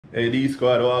Hey, D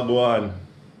squad, what go on?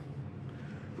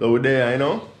 So we're there, you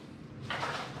know?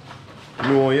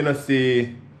 No, you know,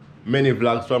 see many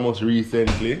vlogs from us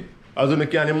recently. As you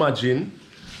can imagine,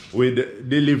 with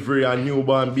delivery and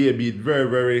newborn baby, it's very,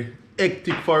 very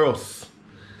hectic for us.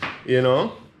 You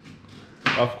know?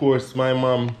 Of course, my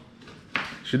mom,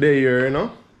 she there here, you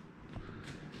know?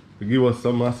 To give us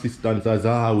some assistance as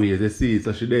always, you see,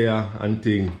 so she there and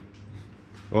thing.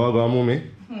 What go on,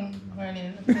 mommy?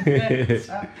 Morning.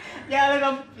 Yeah, look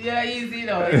up, yeah, easy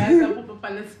though. You have to put up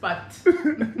on the spot.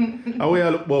 How will you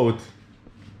look about?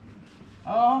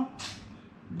 Oh,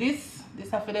 this is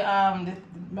for the I'm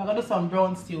gonna do some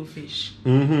brown stew fish.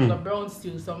 The brown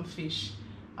stew, some fish.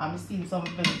 I'm seeing some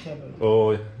vegetable.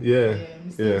 Oh, yeah. Yeah,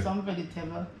 I'm seeing some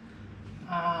vegetable.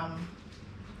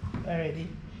 Already.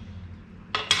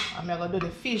 I'm gonna do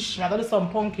the fish. I'm gonna do some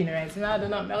pumpkin rice. I'm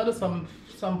gonna do some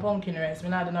pumpkin rice.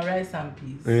 I'm gonna do no rice and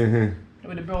peas.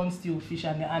 With the brown stew fish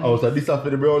and the onions. Oh, so this is for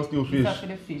the brown stew fish? This is for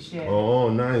the fish, yeah. Oh,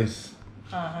 nice.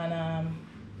 And I'm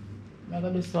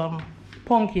gonna do some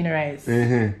pumpkin rice.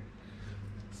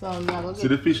 So I'm gonna see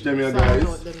the fish them here, guys.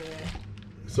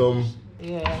 Some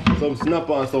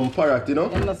snapper and some parrot, you know?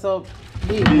 Them not so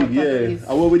big, yeah. And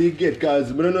what would you get?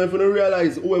 Because I don't know if you don't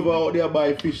realize whoever out there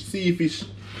buy fish, sea fish,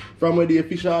 from where they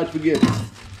fish hard to get.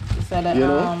 So the, you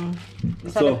know?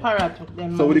 So the parrot.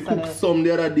 So we cooked some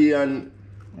the other day and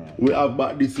we have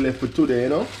back this left for today, you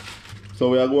know? So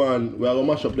we are going to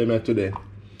mash up them here today.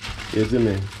 You see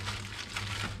me?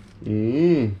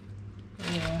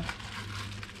 Yeah.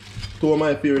 Two of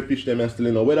my favorite fish them are still,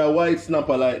 you know. Whether white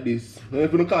snapper like this.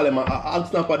 If you don't call them a hog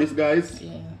snapper, this guys.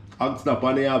 Yeah. Hog snapper,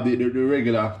 and they have the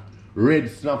regular red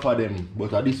snapper them.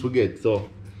 But this we get, so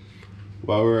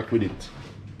we'll work with it.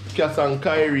 Cass and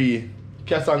Kyrie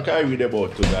they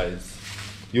about two guys.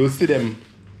 You'll see them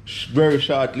very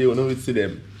shortly, you know, you see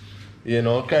them. You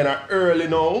know, kind of early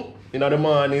now, in the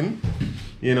morning.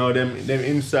 You know, them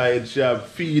inside, she have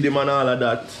feed them and all of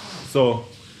that. So,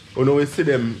 you know, we see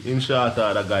them in short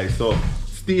order, guys. So,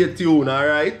 stay tuned,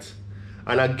 alright?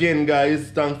 And again,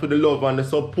 guys, thanks for the love and the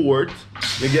support.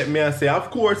 You get me, I say,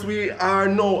 of course, we are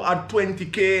now at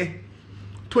 20K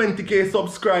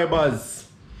subscribers.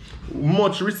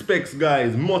 Much respect,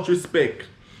 guys, much respect.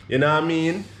 You know what I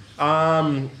mean?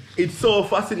 It's so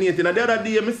fascinating. And the other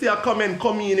day, I see a comment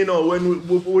come in, you know, when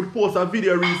we post a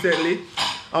video recently.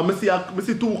 I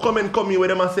see two comments come in where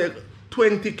them say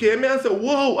 20K. Me I say,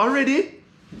 whoa, already?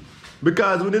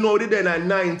 Because we didn't know they then at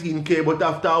 19K, but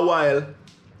after a while,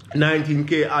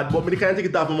 19K add. But I can't take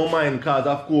it off of my mind because,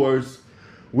 of course,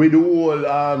 with the whole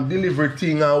delivery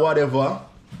thing and whatever,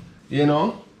 you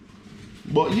know.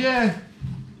 But yeah,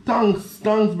 thanks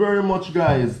very much,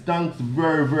 guys. Thanks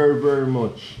very, very, very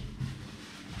much.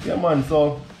 Yeah, man,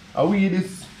 so I we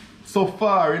this so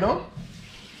far, you know.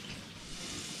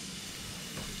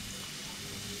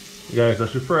 Guys, I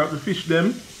should fry up the fish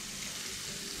them.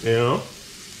 You know.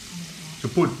 To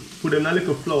put them in a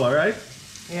little flour, right?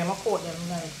 Yeah, I'm coat them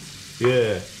nice.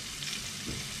 Yeah.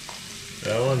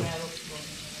 That one.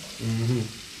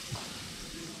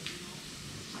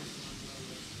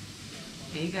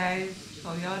 Hey guys,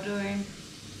 how y'all doing?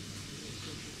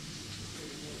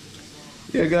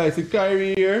 Yeah, guys, see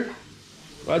Kyrie here.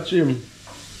 Watch him.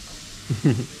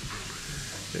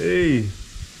 Hey.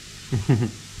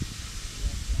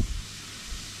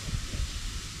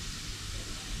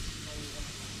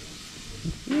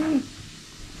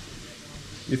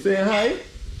 You saying hi?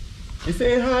 You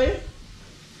saying hi?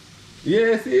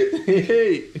 Yeah, see it?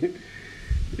 Hey.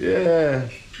 Yeah.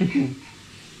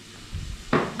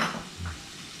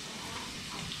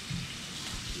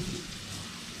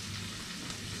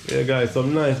 Yeah, guys,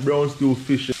 some nice brown stew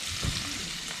fish.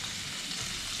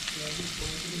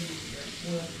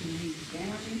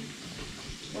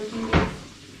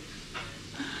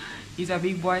 He's a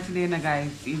big boy today, now, guys.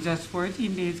 He's just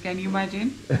 14 days. Can you imagine?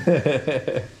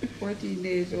 14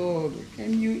 days old.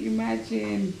 Can you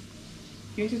imagine?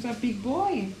 You're just a big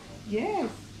boy. Yes.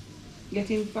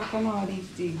 Getting back on all these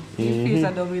things. His face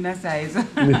are double in a size.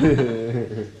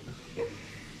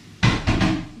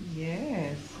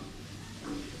 Yes.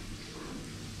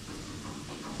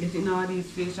 Getting all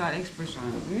these facial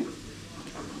expressions. Eh?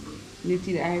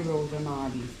 Knitted eyebrows and all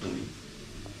these things.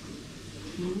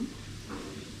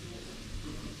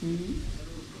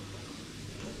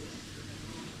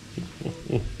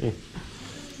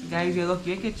 Guys, you're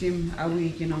lucky you catch him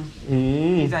awake, you know.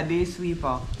 He's a day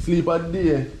sleeper. Sleep at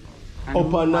day, and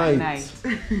up at night.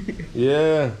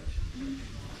 Yeah.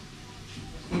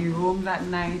 He roams at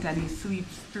night and he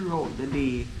sleeps throughout the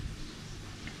day.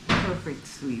 Perfect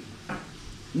sleep.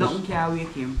 Nothing can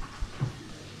wake him.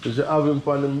 You should have him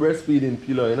on the breastfeeding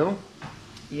pillow, you know?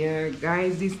 Yeah,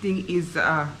 guys, this thing is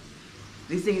a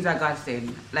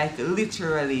godsend. Like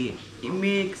literally, it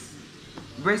makes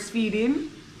breastfeeding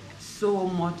so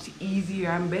much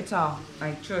easier and better.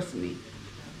 Like trust me.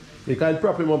 You can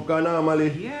prop him up because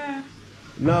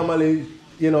normally,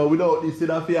 you know, without this, you'd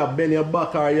have to bend your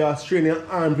back or you strain your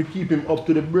arm to keep him up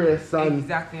to the breast and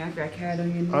exactly, and I carry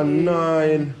on your and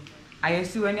nine. I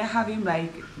see when you have him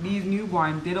like these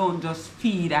newborns, they don't just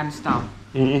feed and stop.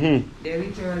 They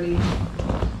literally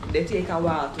take a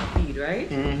while to feed, right?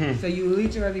 So you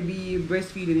literally be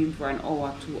breastfeeding him for an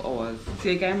hour, 2 hours. So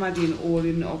you can imagine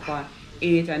holding up a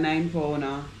 8 or 9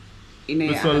 pounder in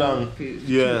a so long.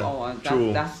 2 hours.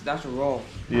 That's rough.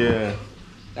 Yeah.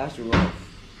 That's rough.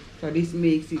 So this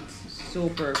makes it so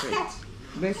perfect.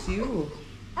 Bless you.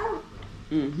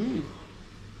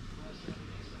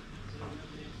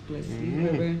 Bless you,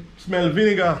 baby. Smell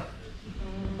vinegar.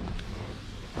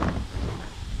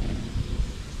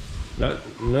 That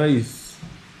nice.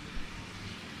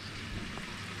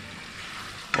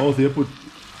 Also you put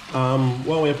what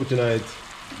will you put tonight?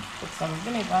 Put some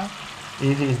vinegar.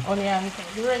 Onion,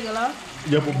 the regular.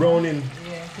 You put brown in.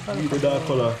 Yeah. Keep the dark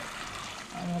color.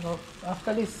 And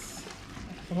after this,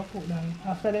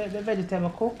 after the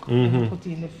vegetable cook, put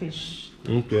in the fish.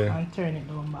 Okay. And turn it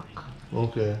down back.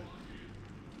 Okay.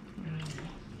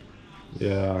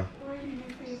 Yeah.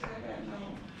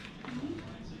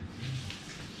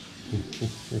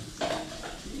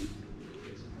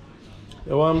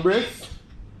 You want breast?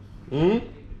 You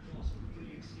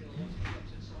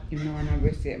know I'm not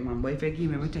breast yet, man, but if you give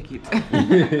me, I will take it.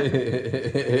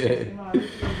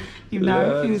 You not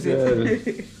refuse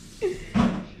it.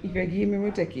 If you give me, I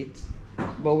will take it.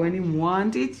 But when you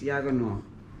want it, you're gonna know.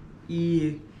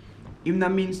 He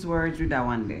not mince words with that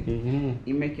one day.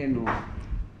 He make you know.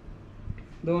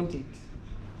 Don't it?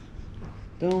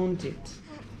 Don't it?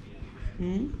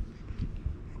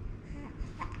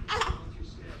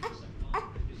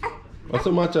 What's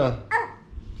the matter?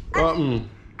 What?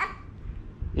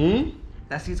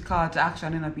 That's his call to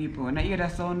action in the people. When I hear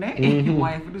that sound there, you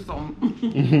want to do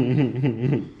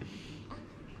something.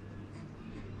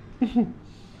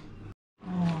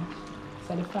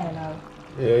 So the final.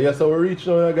 Yeah, so we reach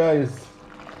now, guys.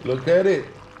 Look at it.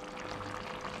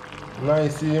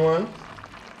 Nice, see one.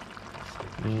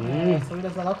 Yeah, so we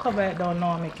just gotta cover it down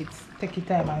now, make it take your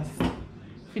time and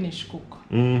finish cook.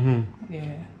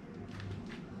 Yeah.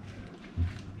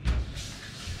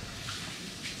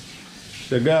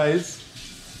 So guys,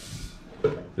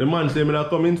 the man said me not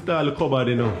come install the cupboard,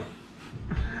 you know.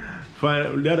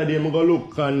 The other day I go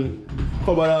look and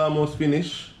cupboard almost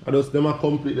finished. I just them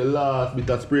complete the last bit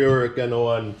of spray work and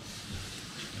all. And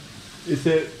he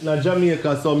said in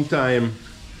Jamaica sometime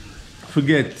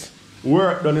forget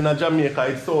work done in Jamaica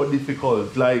it's so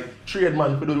difficult. Like trade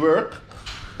man to do the work.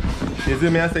 You see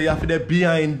me I say you have to be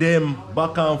behind them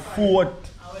back and forth.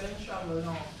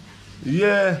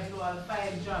 Yeah.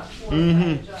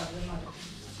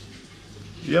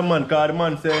 Yeah man, cause the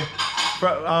man say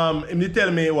he tell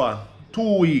me what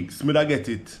 2 weeks me da get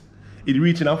it. It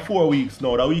reaching at 4 weeks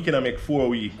now. That weekend I make 4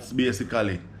 weeks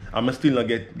basically. I'm still not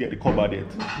get the cupboard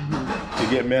yet. You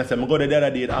get me? I say I go there the other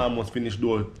day it almost finished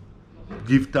though.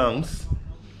 Give thanks.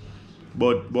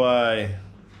 But boy,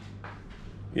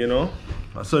 you know,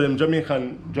 I saw them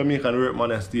Jamaican work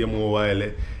man I stay more while.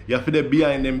 You have to be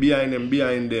behind them.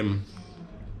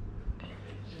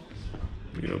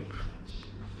 Yep.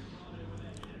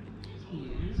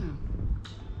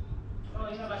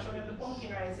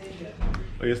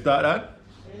 Oh, you start that?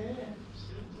 Yeah.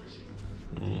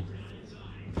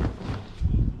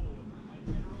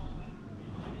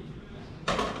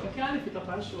 You can lift it up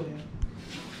and show them.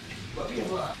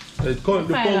 The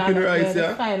pumpkin rice, yeah?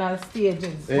 The final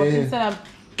stages. But instead of,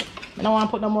 I don't want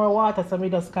to put no more water, so we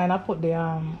just kind of put the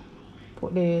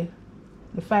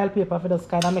file paper for just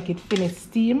kind of make it finish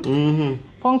steam.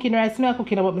 Pumpkin rice, me I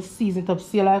cooking about me season it up,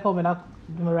 see like how I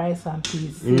do my rice and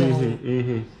peas.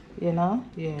 You know?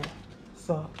 Yeah.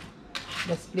 So,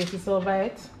 just place this over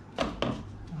it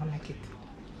and make it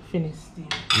finish steam.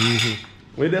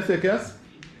 Wait a second, yes?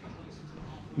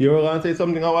 You were going to say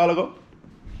something a while ago?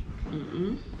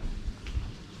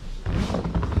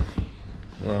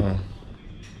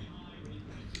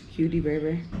 Cutie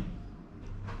baby.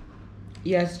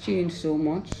 He has changed so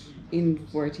much in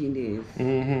 14 days.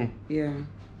 Yeah,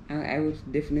 I would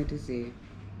definitely say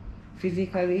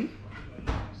physically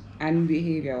and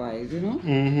behavior wise, you know.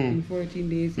 In 14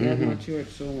 days he has matured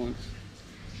so much.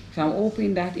 So I'm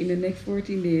hoping that in the next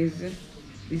 14 days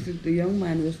the young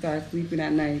man will start sleeping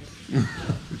at night.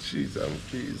 Jeez,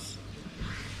 please.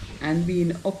 And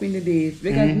being up in the days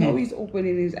because now he's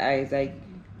opening his eyes like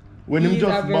when him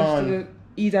just born.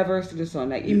 he's averse to the sun.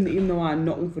 Like him no want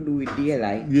nothing to do with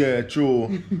daylight. Yeah, true.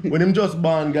 When him just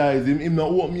born, guys, him not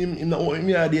open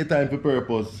me at daytime for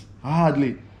purpose.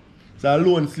 Hardly. So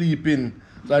alone sleeping.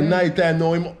 So at night time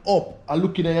now him up and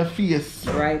looking at your face.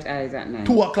 Bright eyes at night.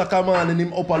 2 o'clock a morning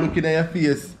him up and looking at your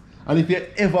face. And if you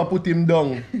ever put him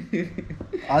down,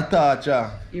 I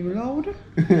torture. Him loud?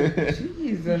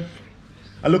 Jeez.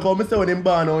 And look how I say when him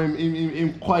born now,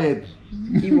 him quiet.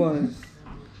 He was.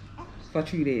 For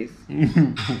 3 days.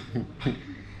 And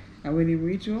when he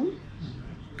reach home,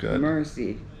 God.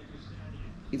 mercy.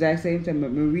 It's like saying to me,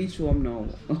 reach home now.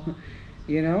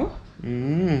 You know?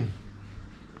 Mm.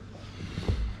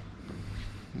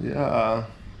 Yeah.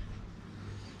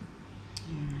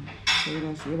 So we're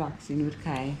just relaxing with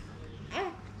Kai.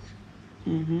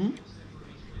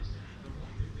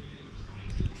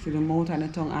 See the mouth and the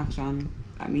tongue action.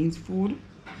 That means food.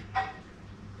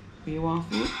 Do you want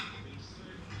food?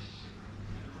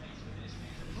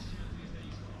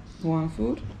 You want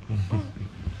food?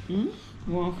 You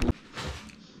want food?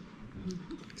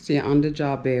 So you're on the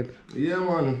job, babe. Yeah,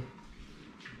 man.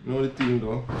 You know the thing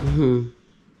though.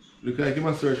 Look like him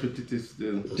a search for titties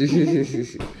still.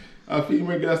 I feel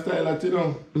regular style at you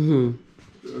know.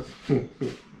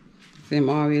 Same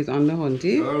always on the hunt,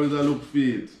 eh? Always a look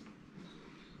fit.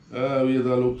 Always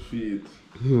a look fit.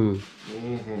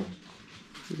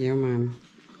 Yeah, man.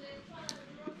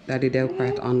 Daddy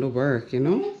Delpratt on the work, you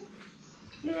know?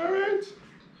 Yeah, alright.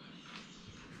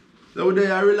 So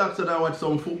there I relax and I watch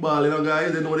some football, you know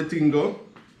guys, they know the thing go.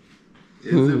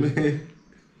 You see me?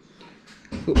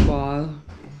 Football.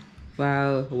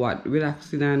 While what?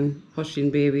 Relaxing and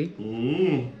hushing baby.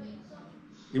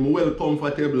 I'm well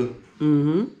comfortable.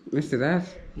 You see that?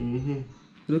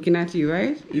 Looking at you,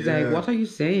 right? He's Yeah. like, what are you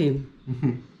saying?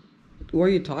 Who are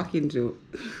you talking to?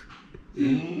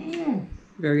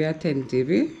 Very attentive,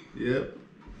 eh? Yep.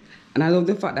 And I love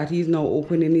the fact that he's now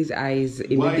opening his eyes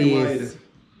in Wide, the days.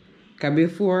 Because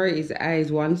before his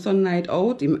eyes, one sunlight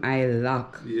out, him eye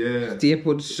lock. Yeah. Stay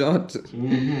put shut.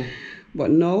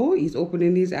 But now he's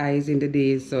opening his eyes in the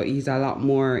days, so he's a lot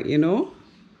more, you know,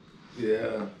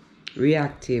 Yeah.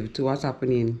 reactive to what's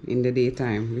happening in the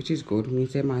daytime, which is good.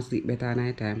 Means he must sleep better at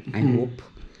night time. I hope.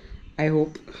 I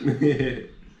hope.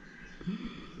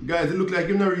 Guys, it look like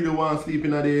him not really want to sleep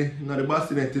in the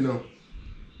bassinet, you know.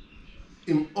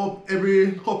 Him up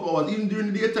every couple hours, even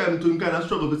during the daytime too, him kind of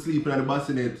struggle to sleep in the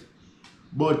bassinet.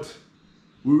 But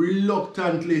we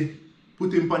reluctantly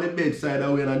put him on the bedside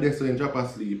away and that's when drop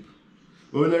asleep.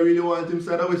 But we don't really want him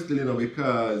side away still, you know,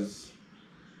 because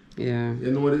Yeah.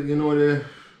 you know the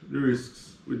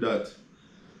risks with that.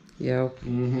 Yep.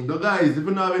 So guys, if you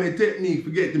don't have any technique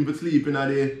to get him to sleep in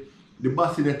the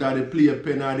bassinet or the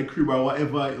playpen or the crib or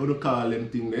whatever you want to call them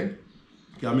thing then,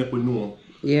 can make me know.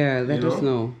 Yeah, let us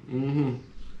know.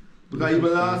 Because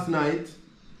even last night,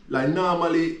 like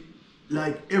normally,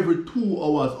 like every 2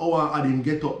 hours, I had him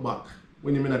get up back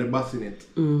when him in the bassinet.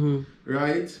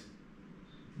 Right?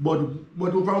 But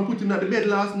from putting at the bed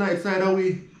last night, side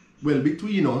away, well,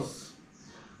 between us,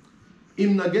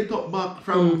 him not get up back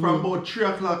from about 3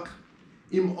 o'clock,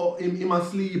 him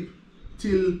asleep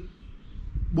till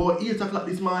about 8 o'clock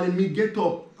this morning, me get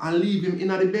up and leave him in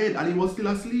the bed and he was still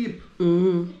asleep.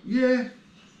 Yeah.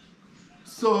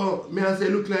 So, me I say,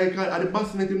 look like at the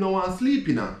bassinet him no want to sleep,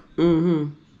 you know.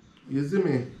 You see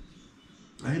me?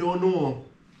 I don't know.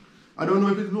 I don't know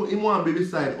if it's him want to be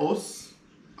beside us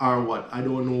or what. I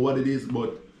don't know what it is,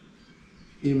 but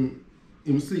him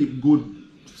sleep good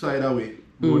side away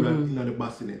more than in the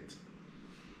bassinet.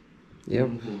 Yep.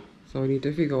 So we need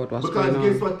to figure out what's Because going on.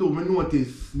 guess what too, me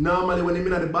notice, normally when him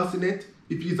in the bassinet,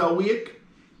 if he's awake,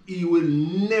 he will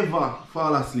never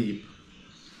fall asleep.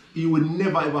 He will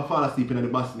never ever fall asleep in the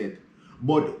bassinet.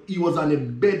 But he was on the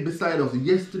bed beside us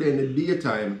yesterday in the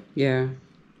daytime. Yeah.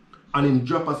 And him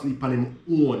drop asleep on him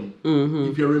own.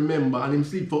 If you remember. And him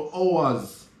sleep for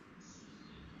hours.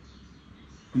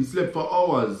 He slept for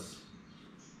hours.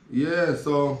 Yeah,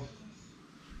 so.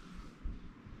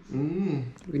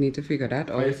 We need to figure that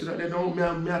out. I see that they know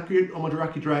me I create how much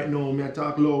racket right now. Me I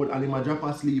talk loud and him a drop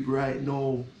asleep right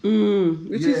now.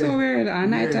 Which is so weird. At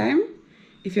night time,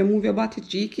 if you move your body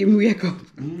cheek, him wake up.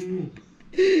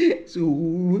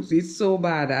 So it's so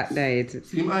bad at night.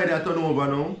 See him eye that turn over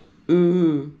now.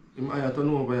 Him eye turn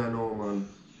over here now,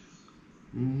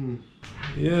 man.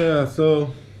 Yeah,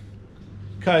 so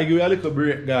Kai, give you a little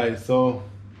break, guys. So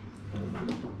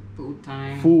Food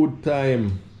time. food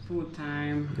time. Food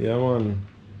time. Yeah, man.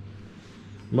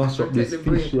 Mash up this Take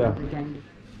the fish, break yeah. again.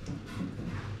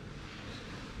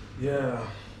 Yeah.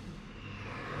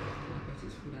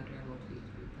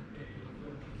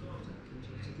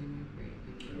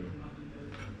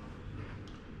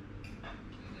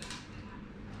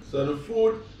 So the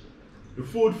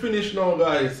food finished now,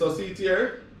 guys. So see it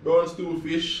here, brown stew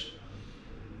fish.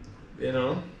 You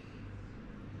know.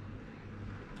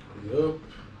 Yup.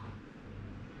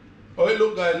 How it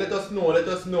look, guys? Let us know. Let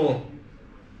us know.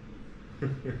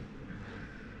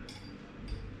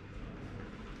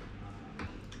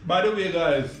 By the way,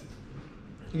 guys,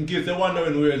 in case you're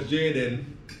wondering where's Jaden,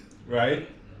 right?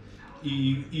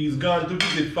 He's gone to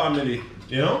visit family,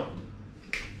 you know?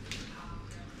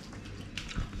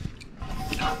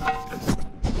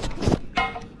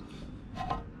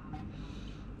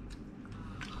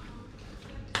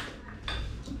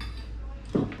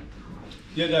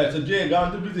 Yeah, guys, so Jay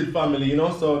gone to visit family, you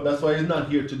know, so that's why he's not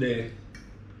here today,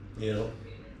 you know?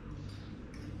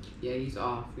 Yeah, he's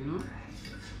off, you know?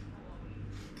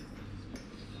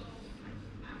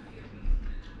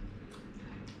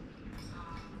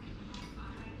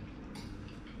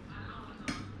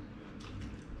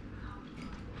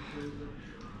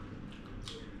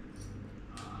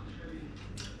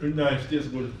 It's nice, tastes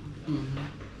good.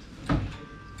 Mm-hmm.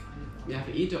 You have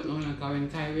to eat up now, like when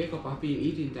Kyrie wake up, I've been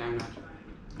eating time now.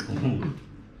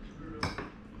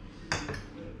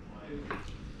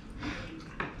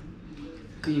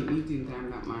 Been eating time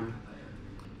that man.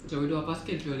 So we do have a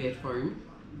schedule yet for him.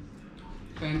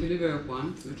 Trying to develop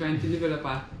one. We're trying to develop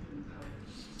a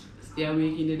stay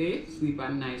awake in the day, sleep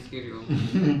at night schedule.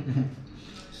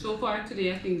 So far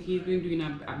today, I think he's been doing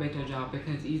a better job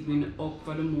because he's been up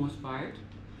for the most part.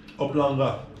 Up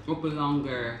longer. Up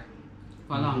longer.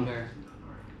 For longer.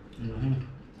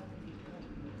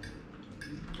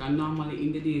 And normally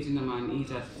in the days, you know, man, he's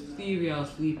a serial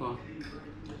sleeper.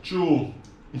 True.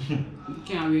 You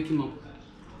can't wake him up.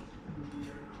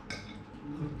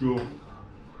 True.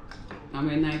 And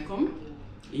when night come,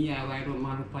 yeah, why don't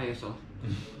man look for yourself?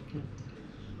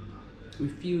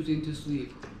 Refusing to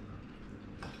sleep.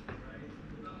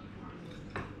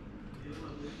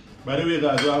 By the way,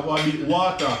 guys, we have to beat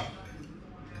water.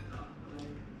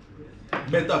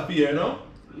 Better for you, you know?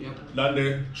 Yep. Than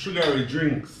the sugary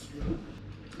drinks.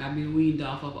 I've been weaned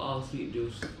off of all sweet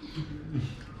juice.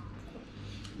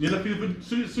 You know, people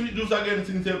sweet juice again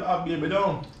since you have baby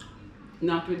down.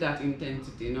 Not with that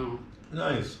intensity, no.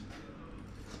 Nice.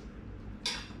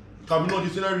 Because I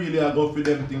notice you don't really go for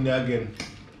them thing there again.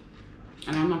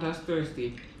 And I'm not as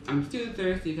thirsty. I'm still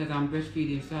thirsty because I'm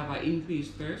breastfeeding, so I have an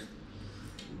increased thirst.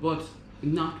 But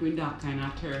not with that kind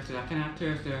of thirst. That kind of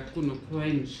thirst I couldn't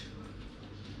quench.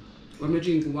 When I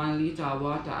drink 1 liter of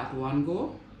water at one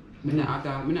go, I'm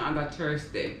not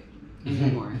thirsty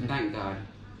anymore. Thank God.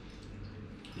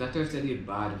 That thirst did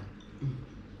bad.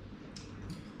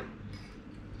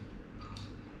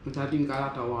 But I drink a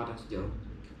lot of water still.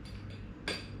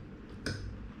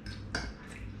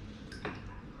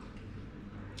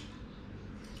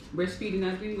 Breastfeeding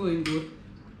has been going good,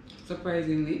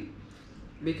 surprisingly,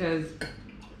 because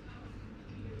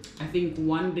I think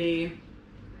one day,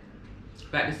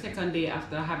 like the second day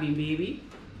after having baby,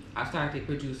 I started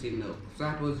producing milk. So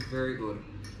that was very good.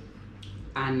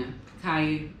 And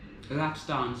Kai latched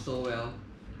on so well.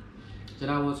 So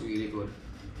that was really good.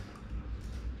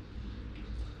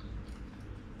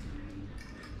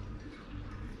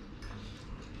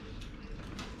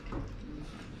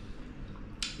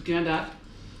 Looking at that,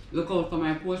 look out for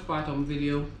my postpartum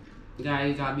video.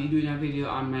 Guys, I'll be doing a video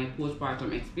on my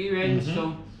postpartum experience.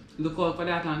 So look out for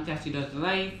that on Cassie Does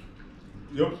Life.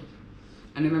 Yep.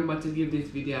 And remember to give this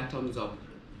video a thumbs up.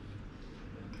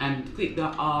 And click the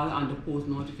all on the post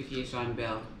notification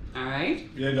bell. Alright?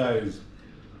 Yeah, guys.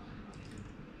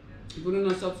 If you do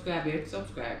not subscribe yet,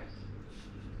 subscribe.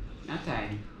 Not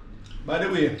time. By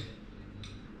the way,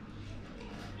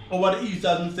 over the East,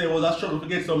 as I say, was a struggle to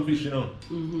get some fish, you know.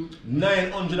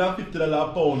 $950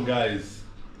 a pound, guys.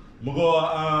 I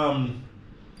go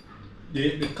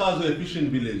the Causeway Fishing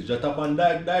Village. Just up on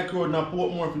Dyke Road in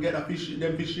Portmore to get a fish,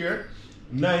 them fish here.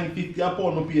 $950 a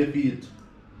pound I pay for it.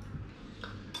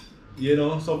 You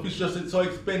know, so fish just it's so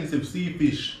expensive, sea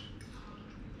fish.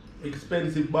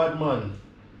 Expensive, bad man.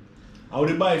 I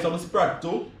would buy some sprat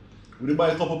too. We buy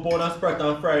a couple pounds of sprat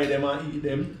and fry them and eat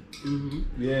them.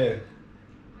 Yeah.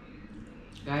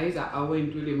 Guys, I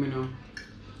went with him, you know.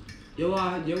 You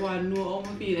want to know how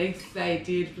I'm feeling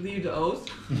excited to leave the house?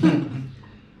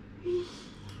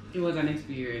 It was an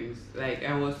experience. Like,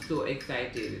 I was so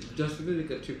excited. Just to do like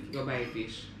a trip to go buy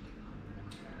fish.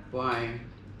 Boy,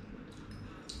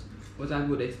 it was a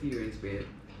good experience, babe.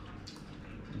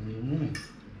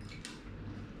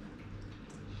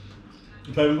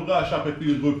 If I go to shop, it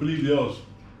feels good to leave the house.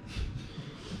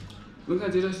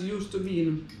 Because you're just used to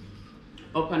being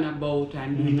up and about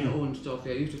and doing your own stuff.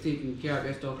 You're used to taking care of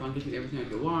your stuff and getting everything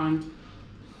that you want.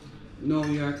 Now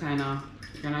you're kind of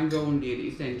You cannot ground it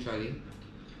essentially.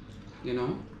 You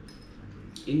know?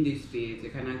 In this phase, you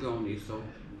cannot ground it. So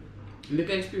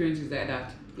little experiences like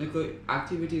that, little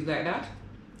activities like that,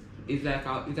 is like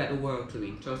the world to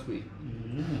me, trust me.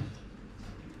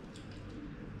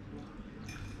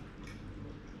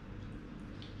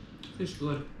 Fish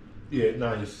good. Yeah,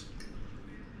 nice.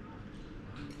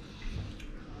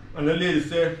 And the lady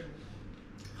said,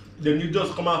 then you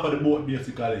just come off of the boat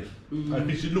basically. And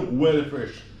fish look well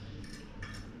fresh.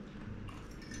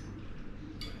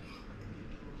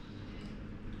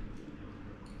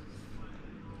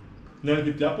 Now if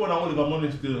you put on the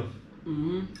money still.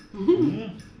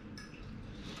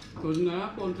 Because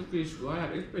now I want to fish, why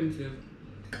are expensive?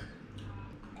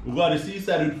 We got the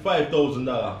seaside with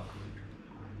 $5,000.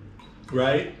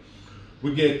 Right?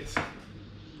 We get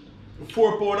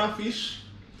 4 pounds of fish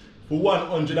for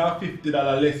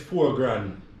 $150 less 4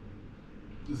 grand.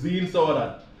 Zine saw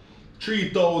that.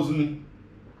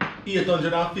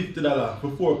 $3,850 for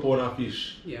 4 pounds of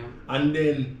fish. Yeah. And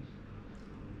then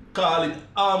call it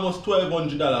almost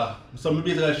 $1,200. So we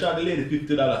basically shot the lady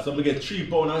 $50. So we get 3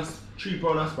 pounds of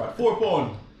sprat. 4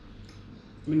 pounds.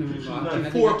 4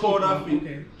 pounds of fish.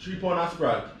 Okay. 3 pounds of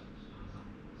sprat.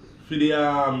 For the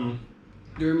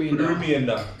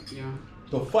remainder. Yeah.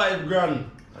 So 5 grand.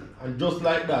 And just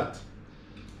like that.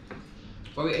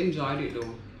 But we enjoyed it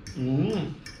though.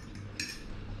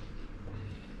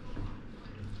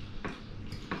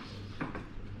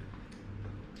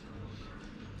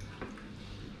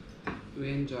 We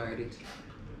enjoyed it.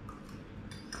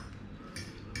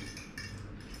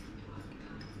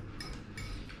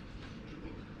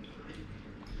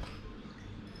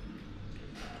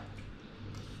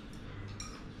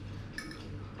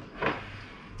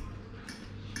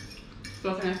 So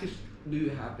what kind of fish do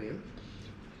you have, babe?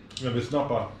 We have a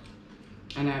snapper.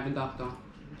 And I have a doctor.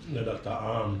 The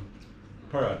doctor,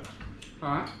 parrot.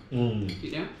 Alright?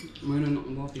 Yeah? I know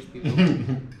nothing about fish people.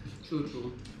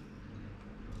 True.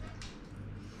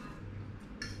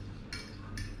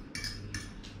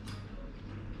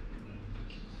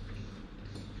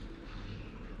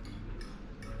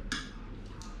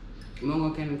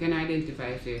 Mongo can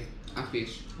identify say a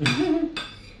fish.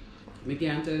 Me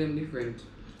can't tell them different.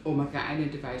 Oh, I can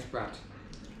identify sprat.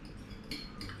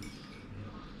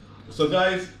 So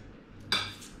guys, I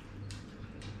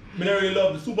don't really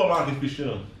love the supermarket fish, you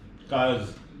know,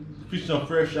 because fish are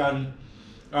fresh and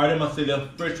or them say the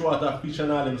freshwater fish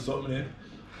and all them something there.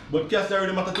 But cast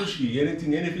already matter to she, any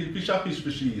fish are fish for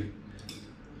she.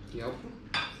 Yep.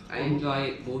 I enjoy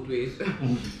it both ways.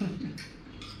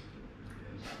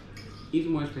 It's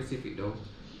more specific though.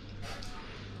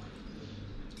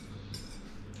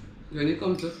 When it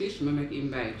comes to fish, I make him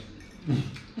bite.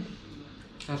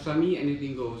 Because for me,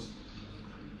 anything goes.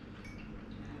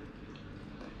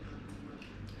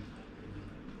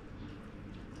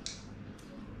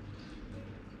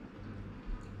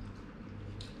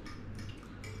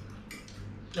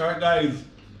 Alright guys,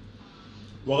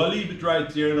 we're gonna leave it right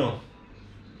here now.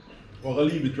 We're gonna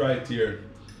leave it right here.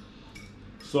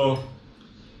 So,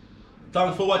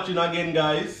 thanks for watching again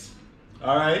guys.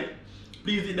 Alright,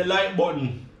 please hit the like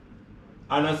button.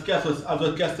 And as Cass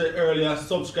said earlier,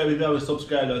 subscribe if you haven't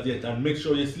subscribed as yet. And make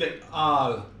sure you select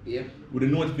all with the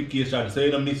notification so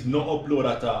you don't miss no upload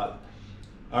at all.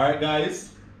 Alright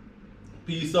guys,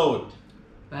 peace out.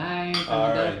 Bye from the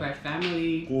Delpratt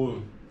family. Cool.